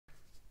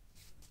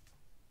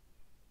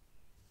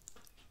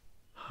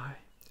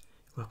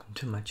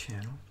Welcome to my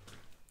channel.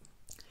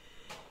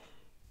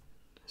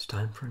 It's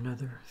time for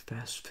another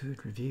fast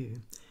food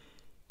review.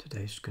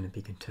 Today's going to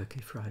be Kentucky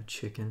Fried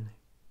Chicken,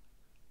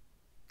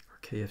 or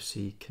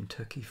KFC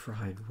Kentucky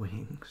Fried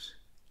Wings.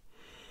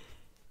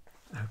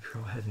 I hope you're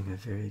all having a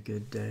very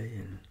good day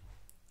and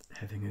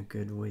having a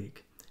good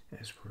week,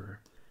 as we're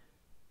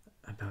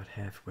about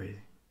halfway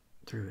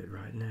through it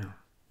right now.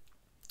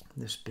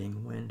 This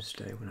being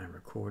Wednesday when I'm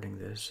recording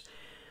this,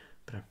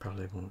 but I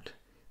probably won't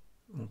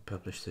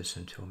publish this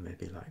until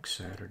maybe like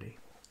Saturday.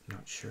 I'm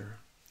not sure.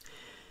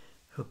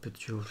 Hope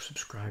that you'll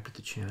subscribe to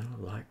the channel,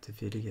 like the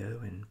video,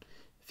 and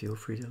feel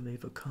free to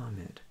leave a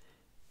comment.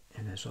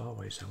 And as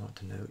always, I want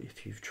to know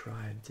if you've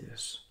tried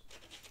this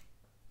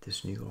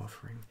new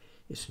offering.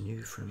 It's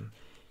new from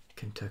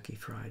Kentucky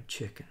Fried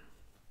Chicken.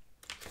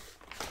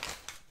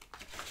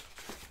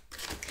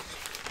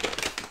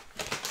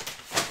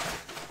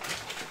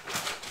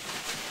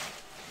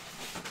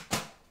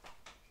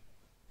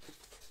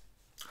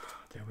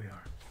 There we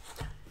are.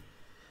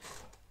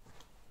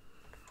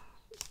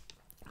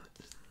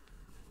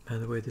 By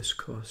the way, this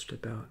cost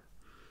about,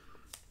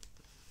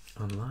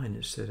 online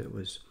it said it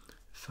was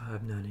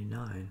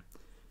 $5.99,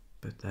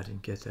 but I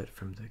didn't get that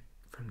from the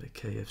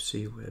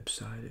KFC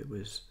website. It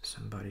was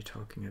somebody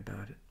talking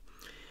about it.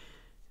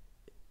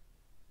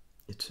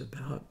 It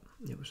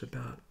was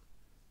about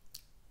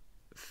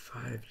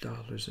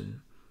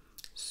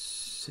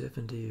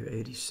 $5.70 or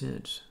 80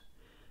 cents,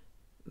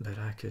 but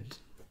I could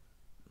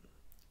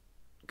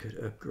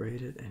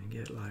upgrade it and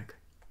get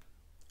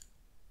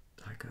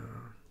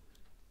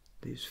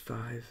these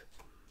five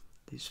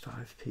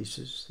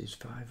pieces, these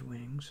 5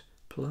 wings,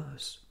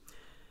 plus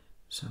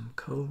some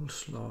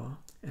coleslaw,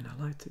 and I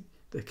like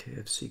the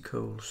KFC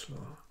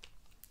coleslaw.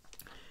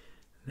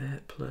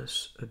 That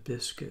plus a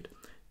biscuit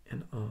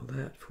and all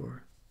that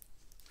for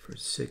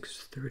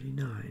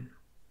 $6.39.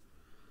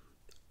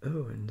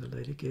 Oh, and the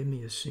lady gave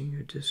me a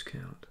senior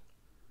discount.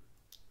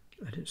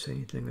 I didn't say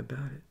anything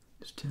about it.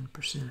 It's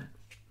 10%.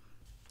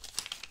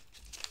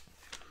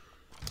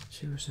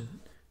 She was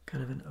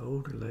kind of an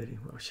older lady.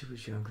 Well, she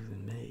was younger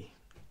than me,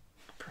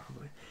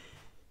 probably.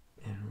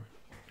 And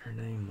her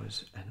name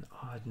was an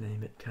odd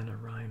name. It kind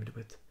of rhymed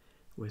with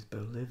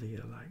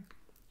Bolivia,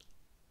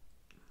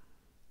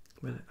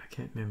 well, I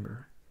can't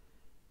remember,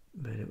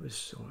 but it was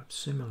sort of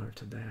similar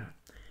to that.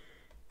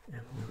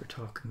 And we were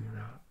talking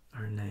about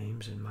our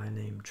names, and my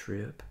name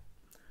Trip,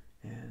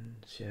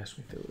 and she asked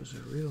me if it was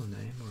a real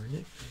name or a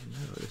nickname.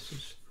 No, this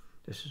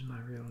is my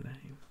real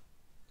name.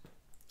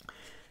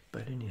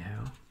 But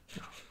anyhow,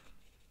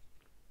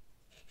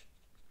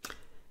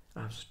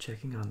 I was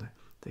checking on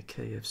the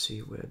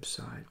KFC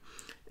website,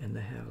 and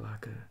they have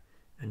like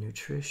a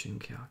nutrition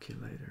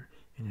calculator,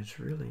 and it's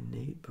really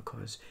neat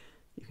because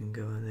you can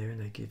go in there and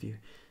they give you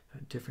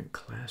different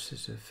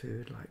classes of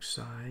food, like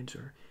sides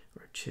or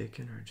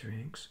chicken or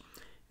drinks,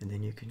 and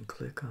then you can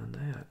click on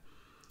that,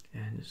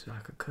 and it's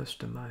like a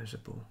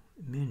customizable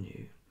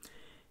menu.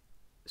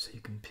 So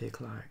you can pick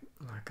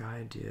like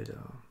I did,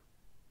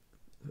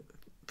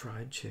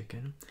 fried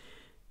chicken,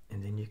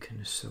 and then you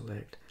can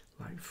select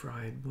like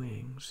fried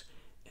wings,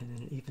 and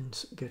then it even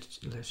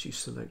lets you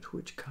select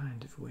which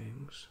kind of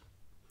wings.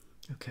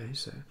 Okay,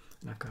 so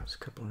and I've got a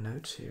couple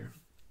notes here.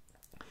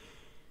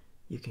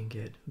 You can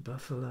get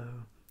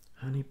buffalo,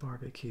 honey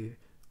barbecue,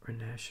 or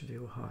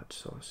Nashville hot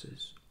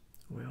sauces.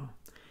 Well,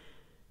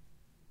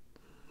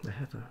 they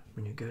have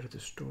when you go to the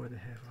store, they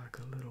have like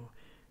a little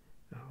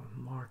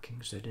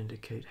markings that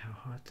indicate how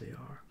hot they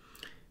are,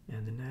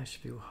 and the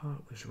Nashville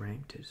hot was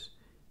ranked as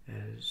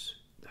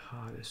the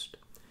hottest.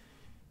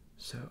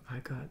 So I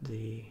got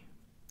the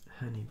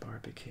honey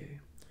barbecue.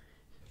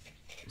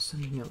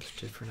 Something else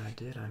different I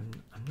did,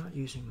 I'm not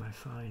using my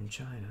fine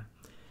china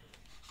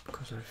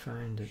because I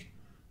find that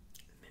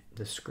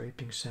the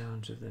scraping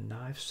sounds of the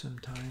knife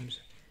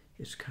sometimes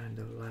is kind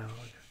of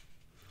loud.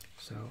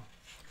 So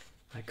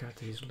I got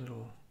these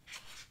little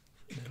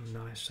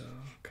nice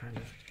kind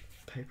of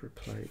paper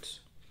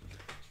plates.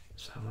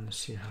 So I want to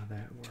see how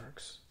that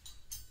works,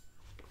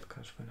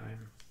 because when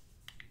I'm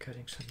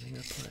cutting something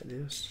up like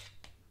this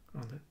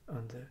on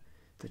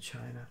the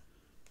china,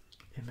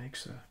 it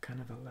makes a kind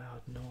of a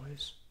loud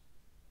noise,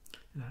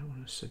 and I don't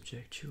want to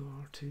subject you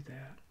all to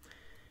that.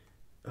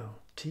 Oh,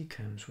 tea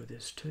comes with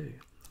this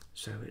too.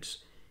 So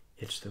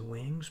it's the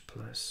wings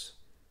plus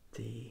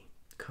the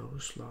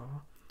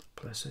coleslaw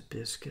plus a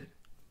biscuit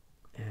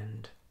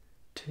and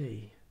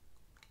tea,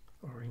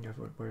 or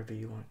whatever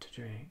you want to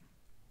drink.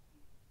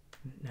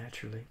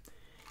 Naturally,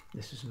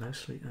 this is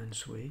mostly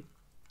unsweet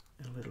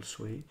and a little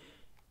sweet.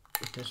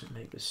 It doesn't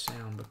make the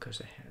sound because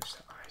it has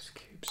the ice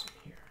cubes in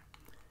here.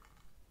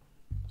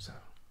 So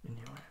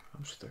anyway,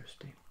 I'm just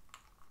thirsty.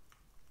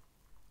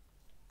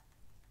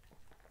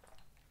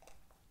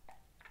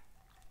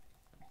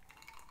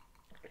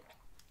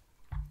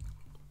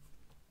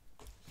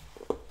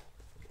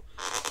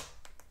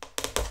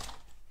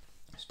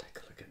 Let's take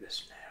a look at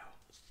this now.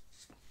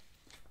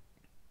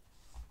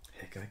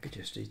 Heck, I could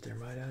just eat them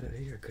right out of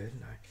here,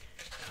 couldn't I? I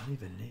don't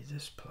even need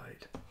this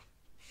plate.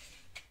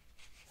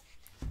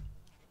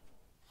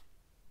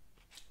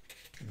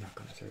 I'm not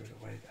going to throw it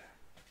away though.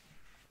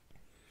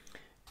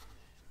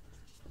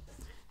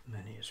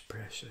 Money is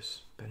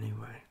precious. But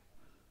anyway,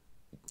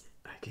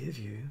 I give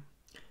you,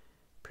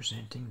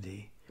 presenting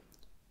the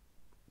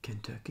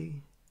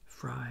Kentucky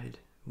Fried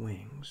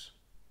Wings.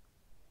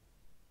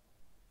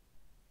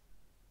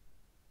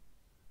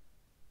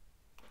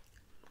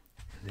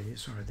 And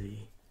these are the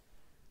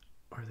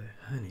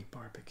honey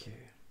barbecue.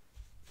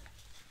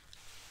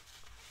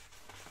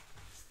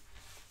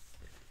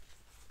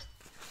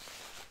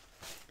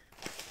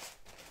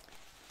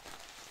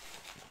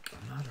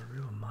 I'm not a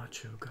real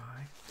macho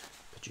guy,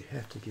 but you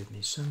have to give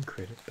me some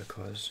credit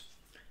because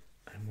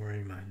I'm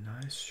wearing my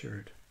nice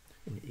shirt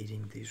and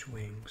eating these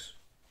wings.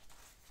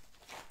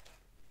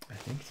 I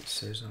think it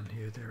says on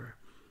here there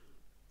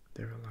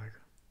are like,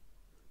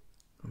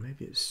 well,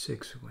 maybe it's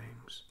 6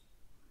 wings.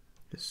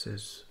 It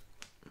says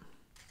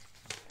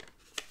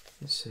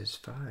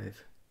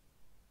 5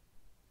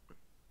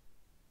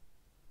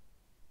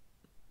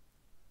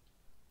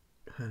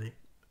 honey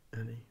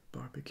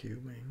barbecue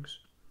wings.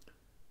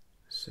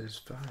 It says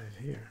 5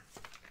 here.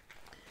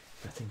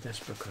 I think that's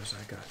because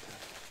I got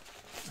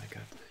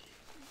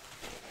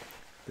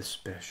the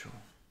special.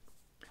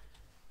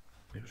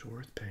 It was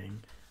worth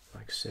paying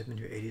like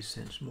 70 or 80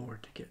 cents more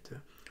to get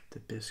the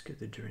biscuit,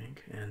 the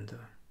drink, and the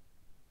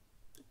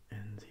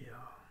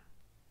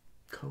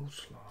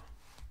coleslaw.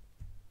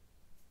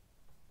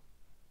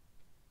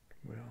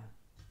 Well,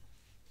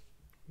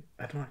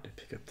 I don't like to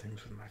pick up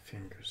things with my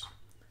fingers.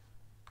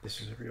 This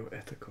is a real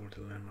ethical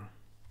dilemma.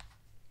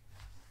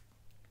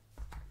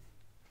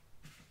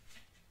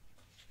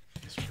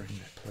 Let's bring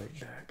that plate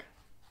back.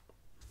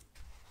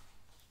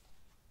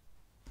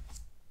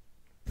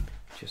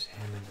 Just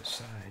hamming the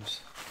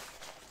sides.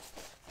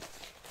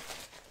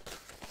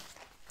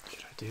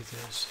 Should I do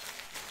this?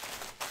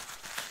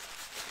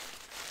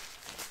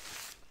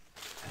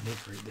 I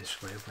never eat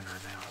this way when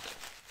I'm out.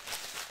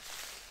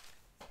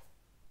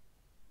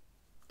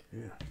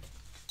 Yeah.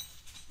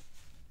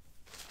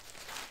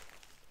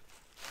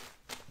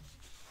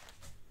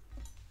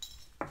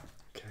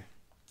 Okay.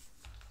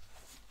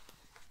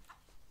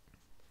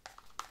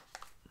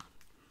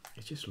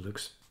 It just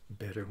looks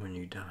better when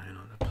you dine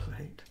on a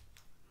plate.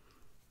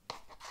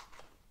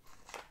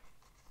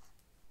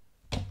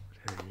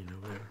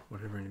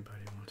 Whatever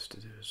anybody wants to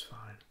do is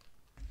fine.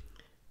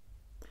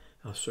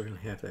 I'll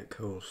certainly have that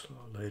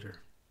coleslaw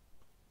later.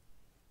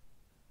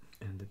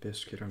 And the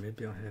biscuit, or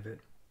maybe I'll have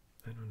it,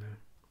 I don't know.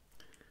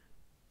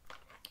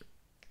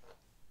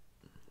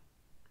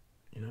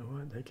 You know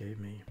what? They gave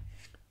me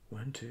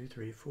 1, 2,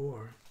 3,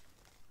 4,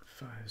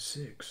 5,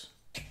 6.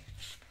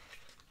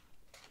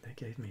 They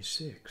gave me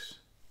 6.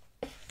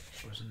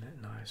 Wasn't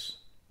that nice?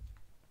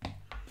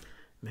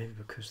 Maybe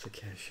because the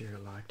cashier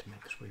liked me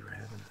because we were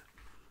having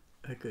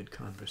a good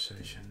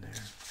conversation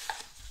there.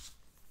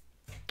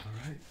 All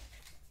right.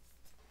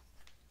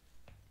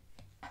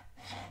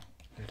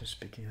 Let us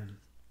begin.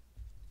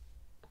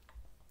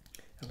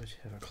 I'll let you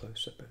have a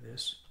close-up of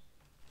this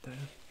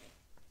there.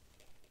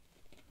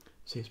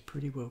 See, it's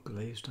pretty well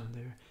glazed on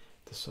there.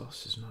 The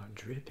sauce is not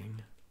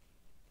dripping,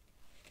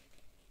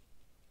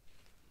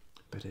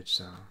 but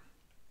it's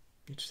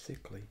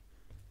thickly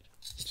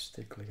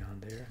on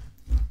there.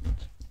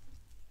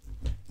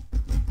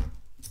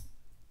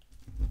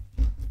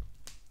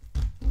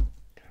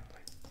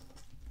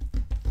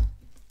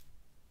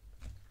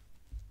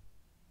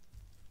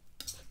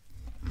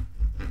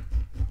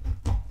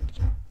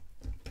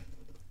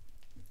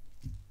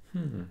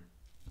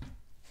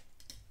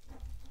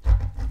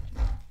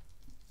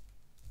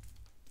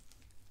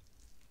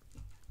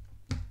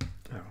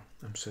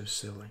 I'm so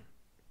silly.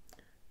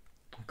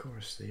 Of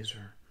course, these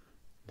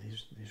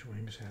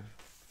wings have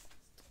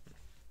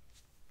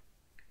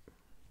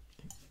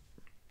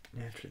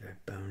naturally they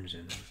have bones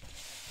in them.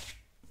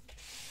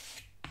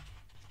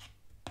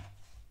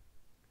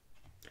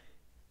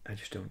 I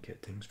just don't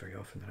get things very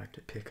often that I like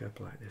to pick up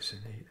like this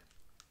and eat.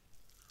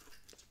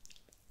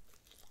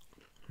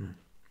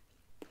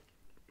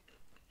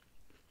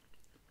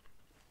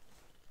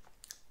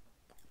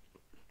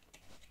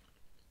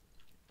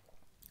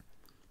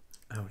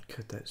 I would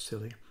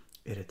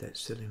edit that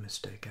silly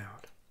mistake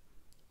out,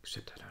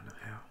 except I don't know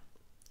how.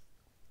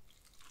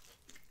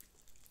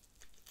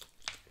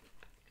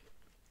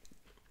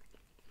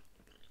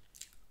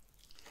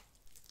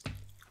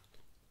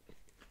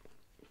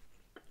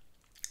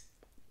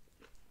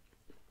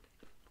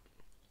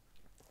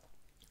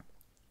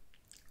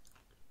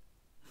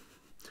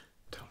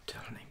 Don't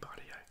tell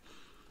anybody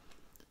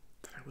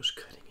that I was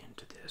cutting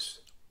into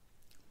this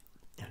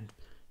and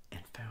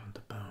found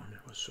the bone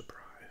and was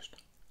surprised.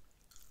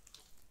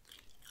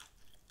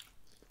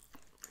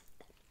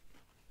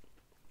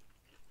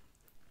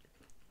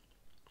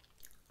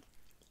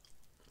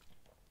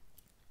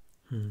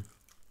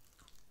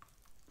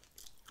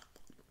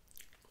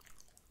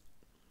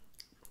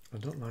 I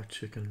don't like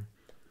chicken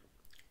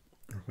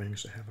or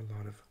wings that have a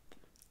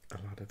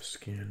lot of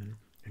skin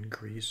and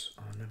grease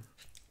on them.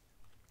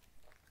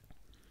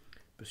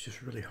 But it's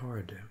just really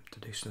hard to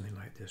do something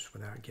like this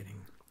without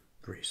getting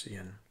greasy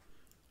and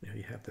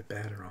you have the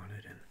batter on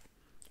it and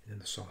then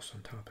the sauce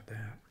on top of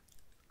that.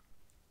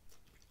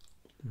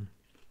 Mm.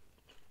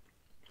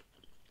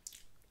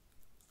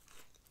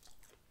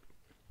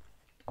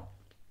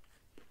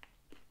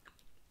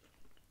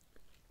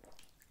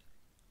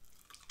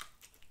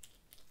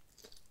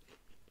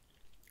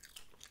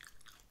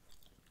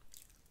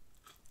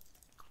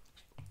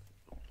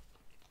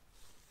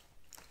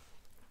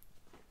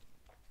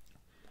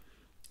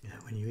 Yeah,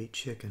 when you eat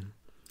chicken,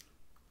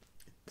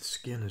 the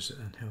skin is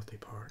the unhealthy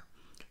part.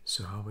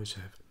 So I always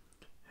have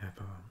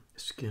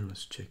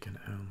skinless chicken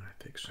at home when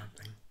I fix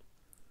something.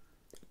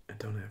 I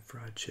don't have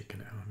fried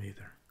chicken at home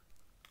either.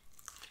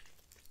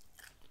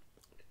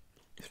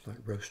 It's like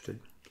roasted.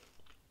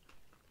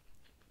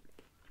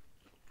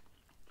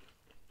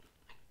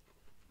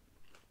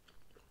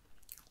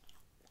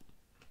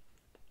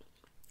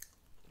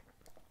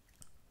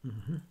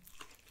 Mm-hmm.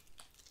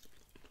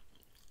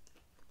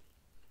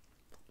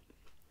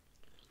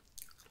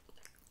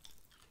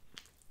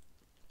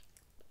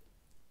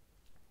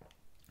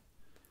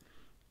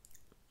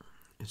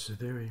 It's a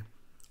very,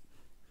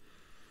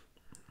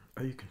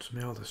 oh, you can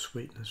smell the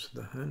sweetness of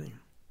the honey.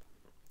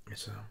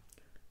 It's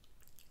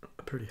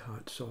a pretty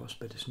hot sauce,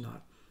 but it's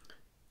not,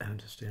 I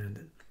understand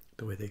that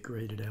the way they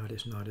grate it out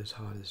is not as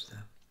hot as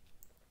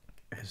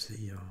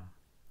the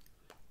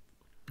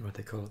what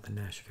they call it, the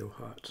Nashville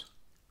hots.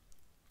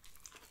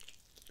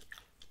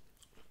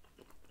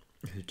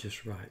 It's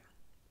just right.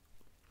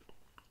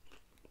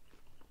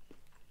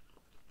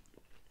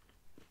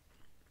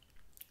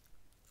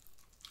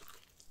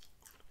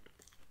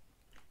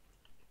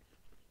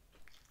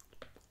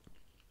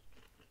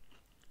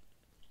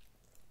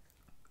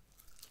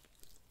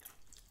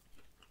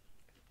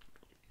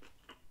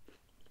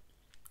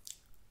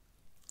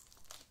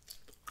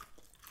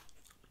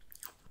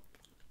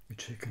 The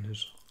chicken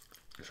is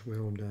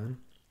well done.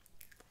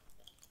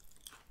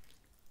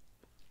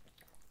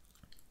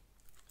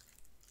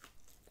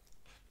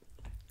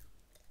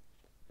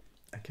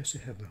 I guess they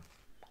have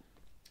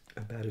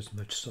about as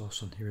much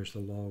sauce on here as the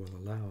law will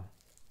allow,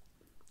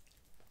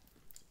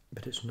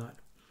 but it's not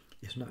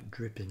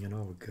dripping and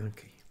all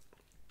gunky.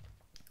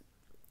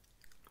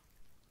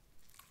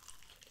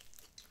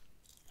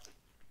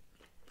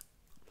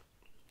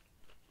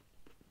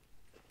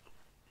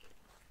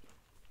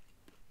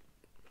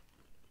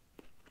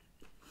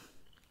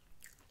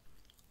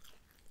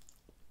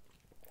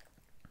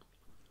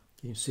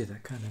 You can see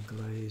that kind of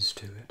glaze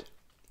to it.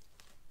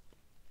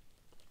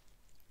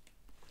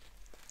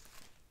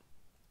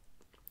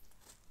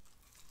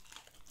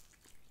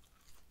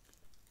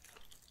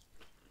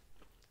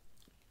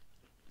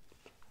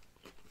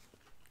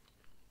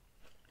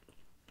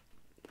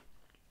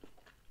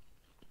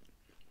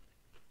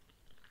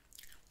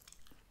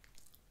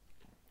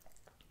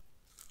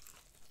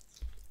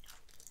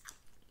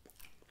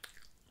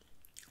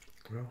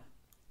 Well,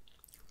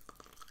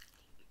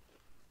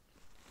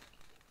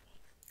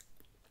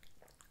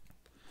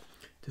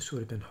 this would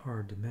have been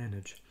hard to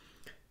manage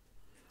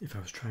if I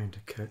was trying to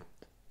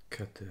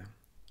cut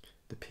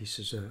the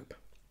pieces up.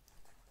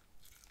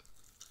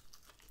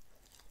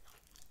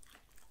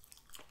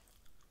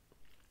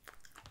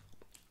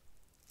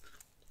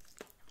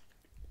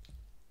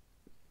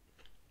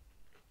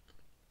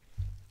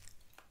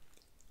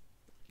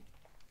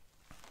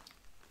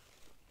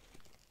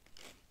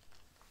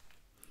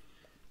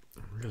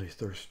 I'm really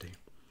thirsty.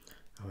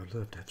 I would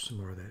love to have some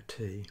more of that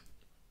tea.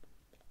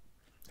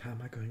 How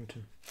am I going to?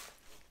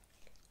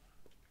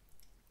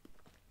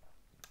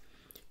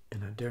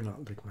 And I dare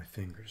not lick my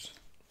fingers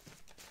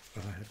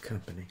while I have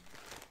company.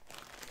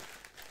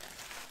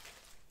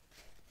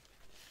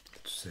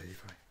 Let's see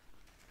if I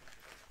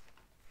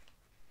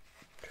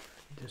try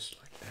this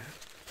like that.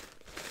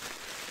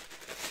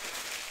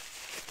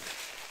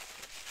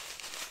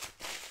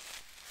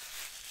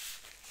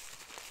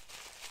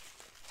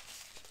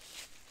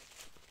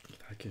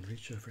 If I can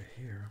reach over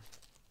here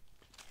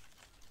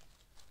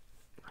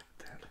like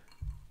that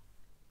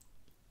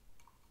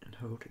and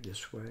hold it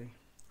this way,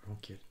 I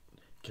won't get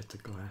the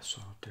glass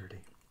all dirty.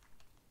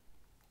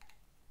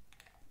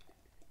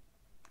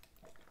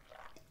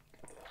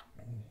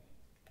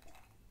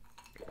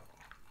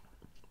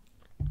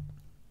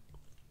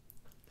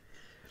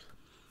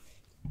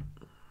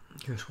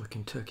 Here's what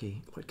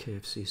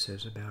KFC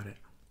says about it.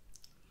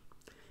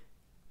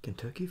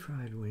 Kentucky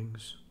Fried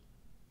Wings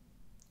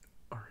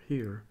are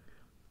here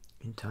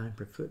in time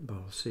for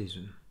football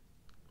season.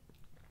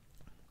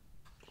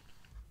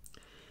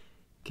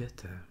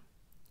 Get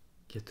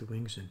the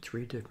wings in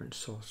 3 different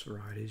sauce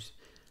varieties.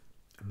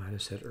 I might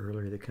have said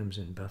earlier that comes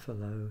in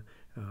buffalo,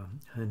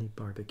 honey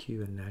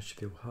barbecue, and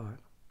Nashville hot.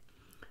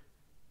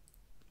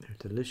 They're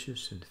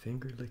delicious and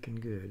finger-licking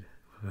good.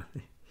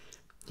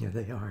 Yeah,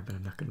 they are, but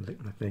I'm not going to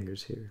lick my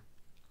fingers here.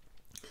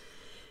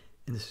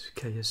 And this is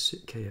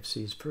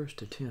KFC's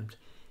first attempt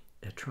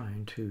at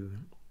trying to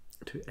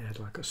add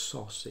like a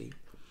saucy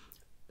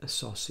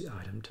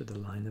item to the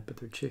lineup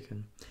of their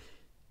chicken.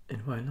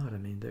 And why not? I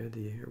mean, they're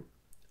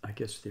I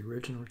guess the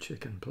original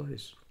chicken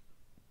place.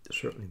 They're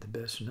certainly the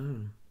best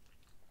known.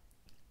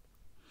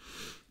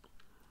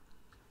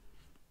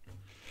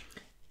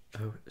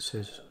 Oh, it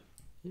says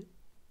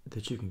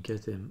that you can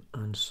get them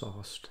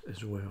unsauced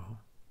as well.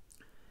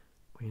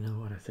 Well, you know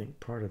what? I think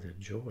part of the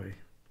joy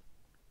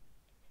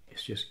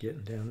is just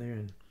getting down there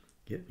and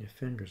getting your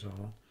fingers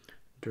all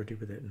dirty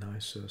with that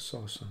nice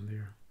sauce on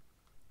there.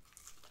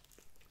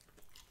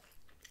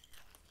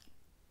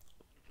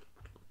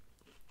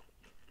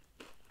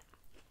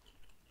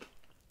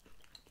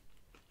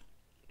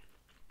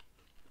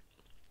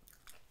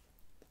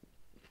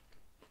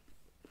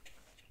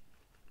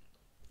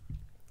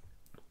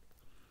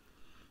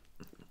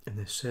 And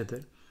they said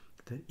that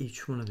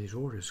each one of these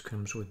orders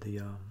comes with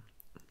the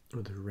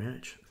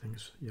ranch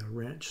things, yeah,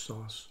 ranch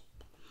sauce.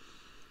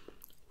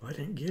 Well, I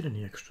didn't get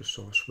any extra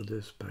sauce with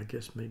this, but I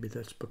guess maybe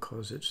that's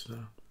because it's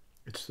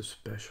the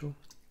special.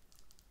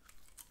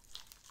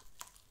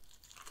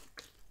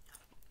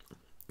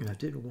 And I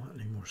didn't want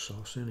any more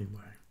sauce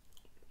anyway.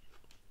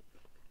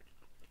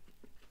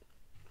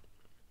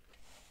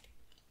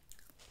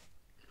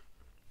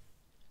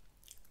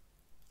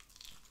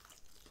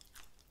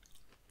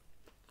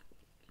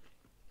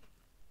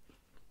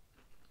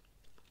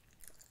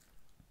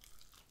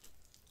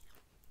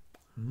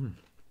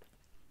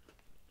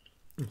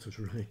 This is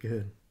really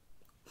good.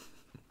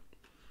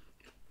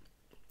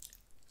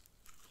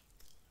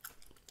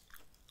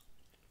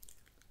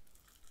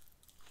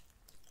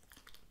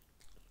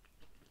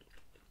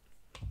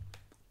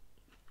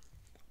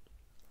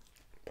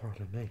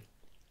 Pardon me.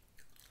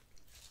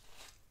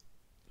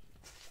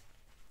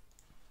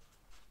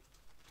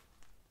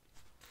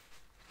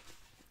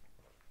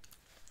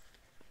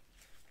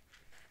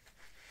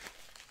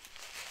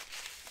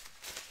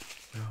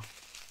 Well,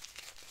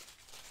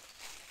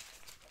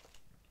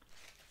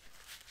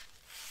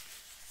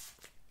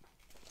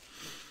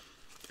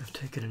 I've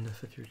taken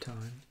enough of your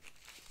time.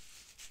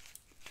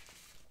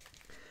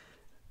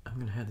 I'm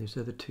going to have these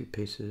other two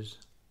pieces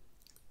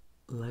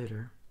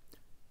later,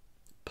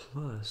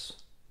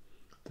 plus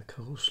the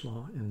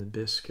coleslaw and the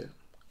biscuit.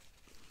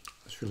 I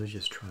was really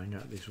just trying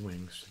out these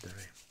wings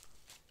today.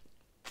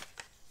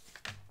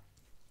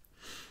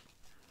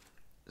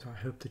 So I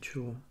hope that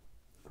you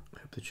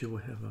will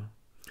have a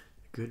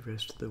good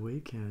rest of the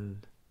week,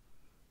 and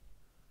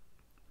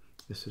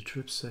this is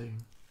Trip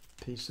saying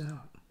peace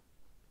out.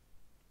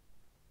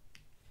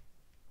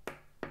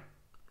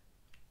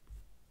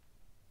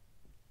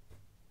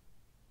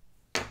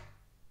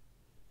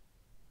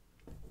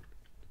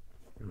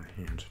 My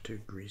hands are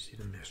too greasy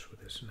to mess with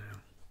this now.